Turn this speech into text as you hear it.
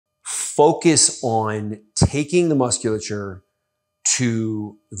focus on taking the musculature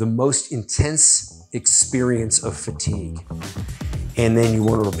to the most intense experience of fatigue. And then you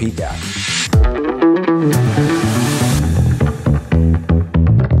want to repeat that.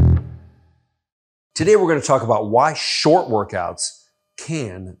 Today we're going to talk about why short workouts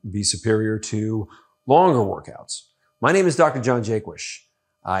can be superior to longer workouts. My name is Dr. John Jaquish.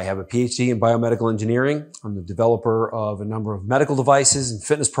 I have a PhD in biomedical engineering. I'm the developer of a number of medical devices and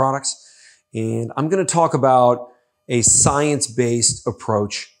fitness products. And I'm going to talk about a science-based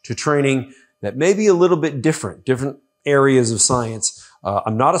approach to training that may be a little bit different areas of science.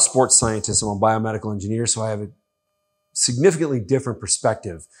 I'm not a sports scientist, I'm a biomedical engineer, so I have a significantly different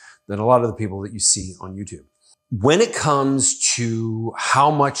perspective than a lot of the people that you see on YouTube. When it comes to how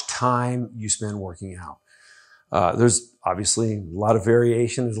much time you spend working out, there's obviously a lot of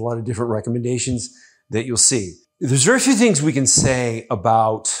variation. There's a lot of different recommendations that you'll see. There's very few things we can say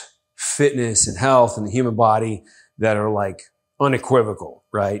about fitness and health and the human body that are like unequivocal,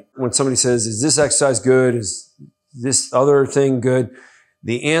 right? When somebody says, is this exercise good? Is this other thing good?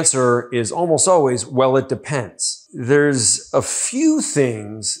 The answer is almost always, well, it depends. There's a few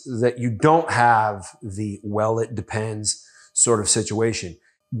things that you don't have the well, it depends sort of situation.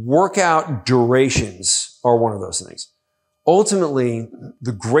 Workout durations are one of those things. Ultimately,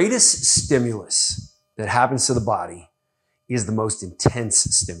 the greatest stimulus that happens to the body is the most intense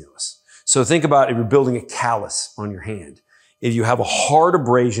stimulus. So think about if you're building a callus on your hand. If you have a hard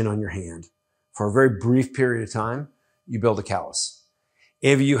abrasion on your hand for a very brief period of time, you build a callus.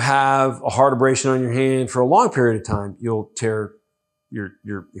 If you have a hard abrasion on your hand for a long period of time, you'll tear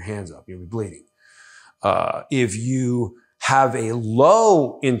your hands up. You'll be bleeding. If you have a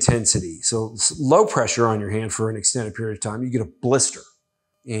low intensity, so low pressure on your hand for an extended period of time, you get a blister.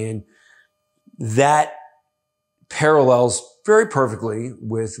 And that parallels very perfectly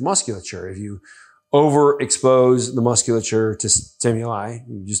with musculature. If you overexpose the musculature to stimuli,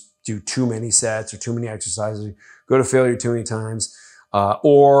 you just do too many sets or too many exercises, go to failure too many times,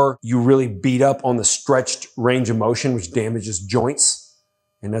 or you really beat up on the stretched range of motion, which damages joints.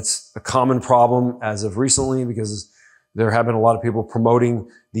 And that's a common problem as of recently because there have been a lot of people promoting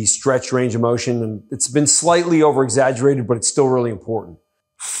the stretch range of motion, and it's been slightly over-exaggerated, but it's still really important.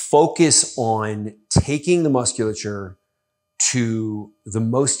 Focus on taking the musculature to the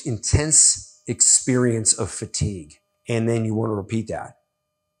most intense experience of fatigue, and then you want to repeat that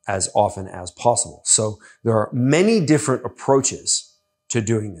as often as possible. So there are many different approaches to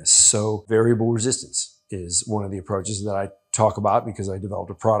doing this. So variable resistance is one of the approaches that I talk about because I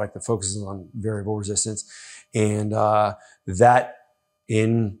developed a product that focuses on variable resistance. And that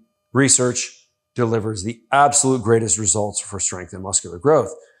in research delivers the absolute greatest results for strength and muscular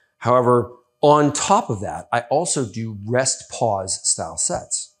growth. However, on top of that, I also do rest pause style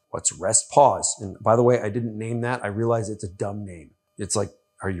sets. What's rest pause? And by the way, I didn't name that. I realize it's a dumb name. It's like,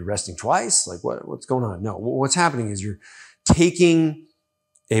 are you resting twice? Like what's going on? No, what's happening is you're taking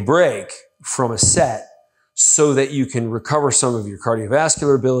a break from a set so that you can recover some of your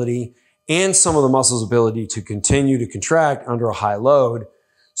cardiovascular ability and some of the muscle's ability to continue to contract under a high load.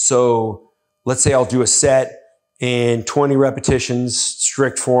 So let's say I'll do a set and 20 repetitions,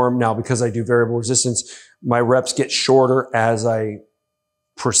 strict form. Now, because I do variable resistance, my reps get shorter as I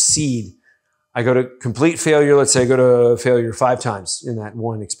proceed. I go to complete failure. Let's say I go to failure 5 times in that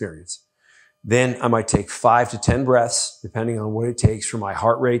one experience. Then I might take 5 to 10 breaths, depending on what it takes for my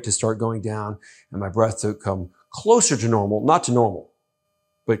heart rate to start going down and my breath to come closer to normal, not to normal,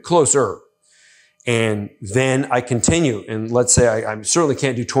 but closer. And then I continue. And let's say I certainly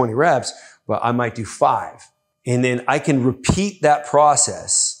can't do 20 reps, but I might do 5. And then I can repeat that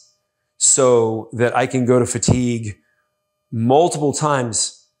process so that I can go to fatigue multiple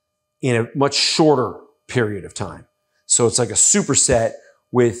times in a much shorter period of time. So it's like a superset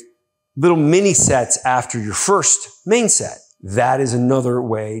with little mini sets after your first main set. That is another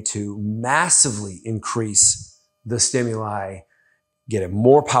way to massively increase the stimuli, get a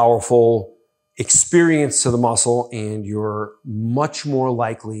more powerful experience to the muscle, and you're much more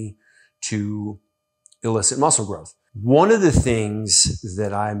likely to elicit muscle growth. One of the things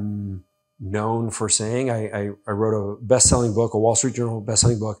that I'm known for saying, I wrote a best-selling book, a Wall Street Journal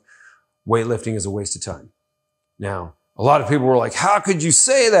best-selling book, Weightlifting is a Waste of Time. Now, a lot of people were like, how could you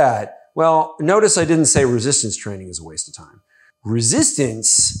say that? Well, notice I didn't say resistance training is a waste of time.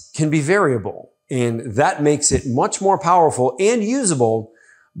 Resistance can be variable, and that makes it much more powerful and usable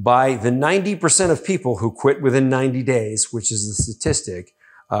by the 90% of people who quit within 90 days, which is the statistic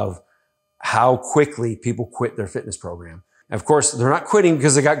of how quickly people quit their fitness program. And of course, they're not quitting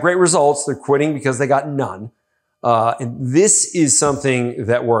because they got great results. They're quitting because they got none. And this is something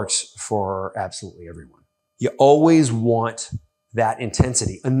that works for absolutely everyone. You always want that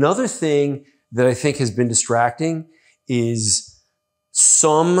intensity. Another thing that I think has been distracting is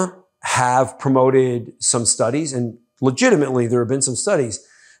some have promoted some studies, and legitimately there have been some studies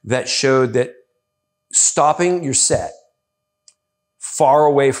that showed that stopping your set far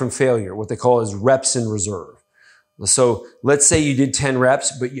away from failure, what they call is reps in reserve. So let's say you did 10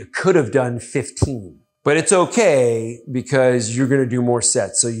 reps, but you could have done 15. But it's okay because you're going to do more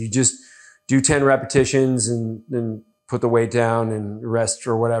sets. So you just do 10 repetitions and then put the weight down and rest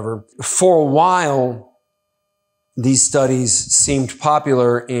or whatever. For a while, these studies seemed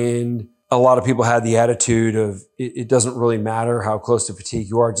popular and a lot of people had the attitude of it doesn't really matter how close to fatigue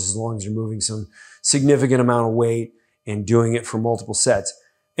you are, just as long as you're moving some significant amount of weight and doing it for multiple sets.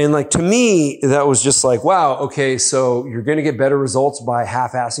 And like, to me, that was just like, wow, okay, so you're going to get better results by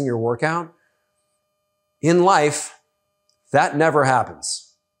half-assing your workout. In life, that never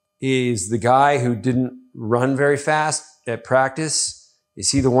happens. Is the guy who didn't run very fast at practice,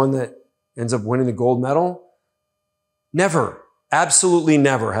 is he the one that ends up winning the gold medal? Never. Absolutely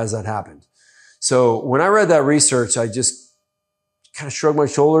never has that happened. So when I read that research, I just kind of shrugged my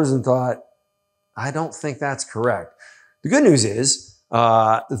shoulders and thought, I don't think that's correct. The good news is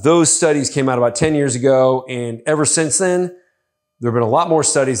those studies came out about 10 years ago, and ever since then, there have been a lot more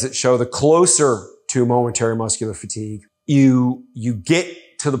studies that show the closer to momentary muscular fatigue, you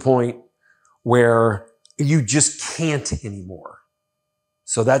get to the point where you just can't anymore.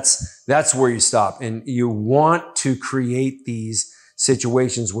 So that's where you stop. And you want to create these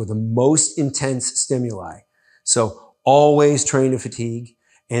situations where the most intense stimuli. So always train to fatigue,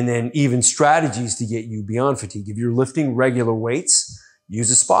 and then even strategies to get you beyond fatigue. If you're lifting regular weights,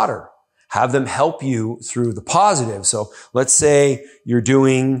 use a spotter. Have them help you through the positive. So let's say you're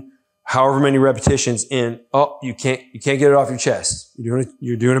doing however many repetitions and, oh, you can't get it off your chest.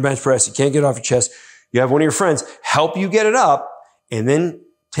 You're doing a bench press. You can't get it off your chest. You have one of your friends help you get it up and then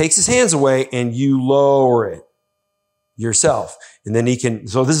takes his hands away and you lower it yourself. And then he can,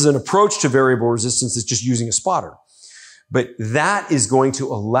 so this is an approach to variable resistance that's just using a spotter. But that is going to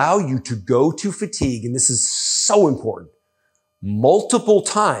allow you to go to fatigue, and this is so important, multiple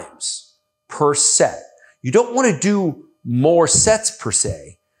times per set. You don't want to do more sets per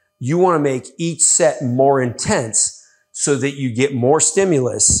se. You want to make each set more intense so that you get more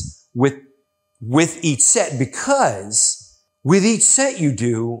stimulus with each set, because with each set you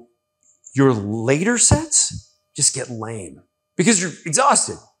do, your later sets just get lame because you're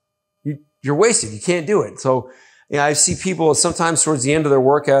exhausted. You're wasted. You can't do it. So, you know, I see people sometimes towards the end of their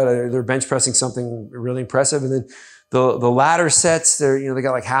workout, they're bench pressing something really impressive, and then the latter sets, they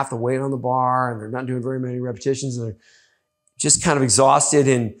got like half the weight on the bar and they're not doing very many repetitions and they're just kind of exhausted,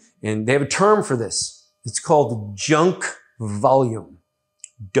 and they have a term for this. It's called junk volume.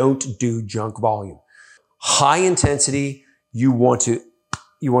 Don't do junk volume. High intensity, you want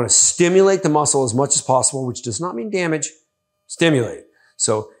to stimulate the muscle as much as possible, which does not mean damage. Stimulate.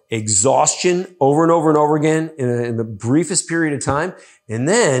 So exhaustion over and over and over again in the briefest period of time, and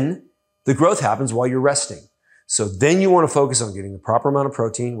then the growth happens while you're resting. So then you want to focus on getting the proper amount of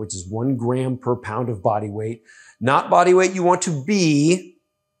protein, which is 1 gram per pound of body weight. Not body weight you want to be,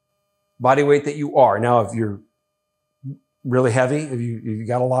 body weight that you are. Now, if you're really heavy, if you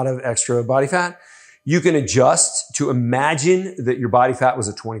got a lot of extra body fat, you can adjust to imagine that your body fat was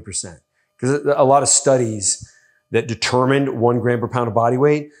at 20%. Because a lot of studies that determined 1 gram per pound of body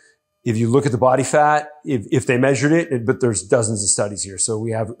weight, if you look at the body fat, if they measured it, but there's dozens of studies here, so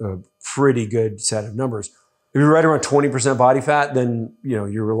we have a pretty good set of numbers. If you're right around 20% body fat, then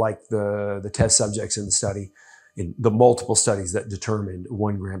you're like the test subjects in the study, in the multiple studies that determined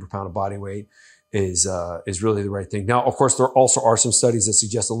 1 gram per pound of body weight is really the right thing. Now, of course, there also are some studies that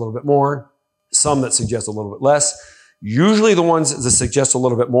suggest a little bit more, some that suggest a little bit less. Usually the ones that suggest a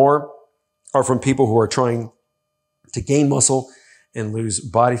little bit more are from people who are trying to gain muscle and lose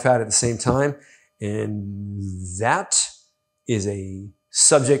body fat at the same time. And that is a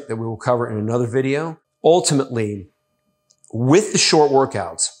subject that we will cover in another video. Ultimately, with the short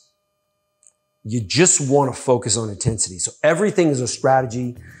workouts, you just want to focus on intensity. So everything is a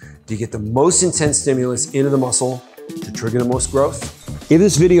strategy to get the most intense stimulus into the muscle to trigger the most growth. If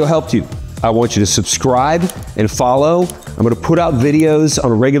this video helped you, I want you to subscribe and follow. I'm going to put out videos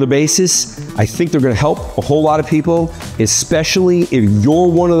on a regular basis. I think they're going to help a whole lot of people, especially if you're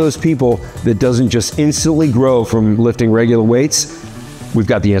one of those people that doesn't just instantly grow from lifting regular weights. We've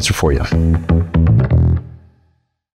got the answer for you.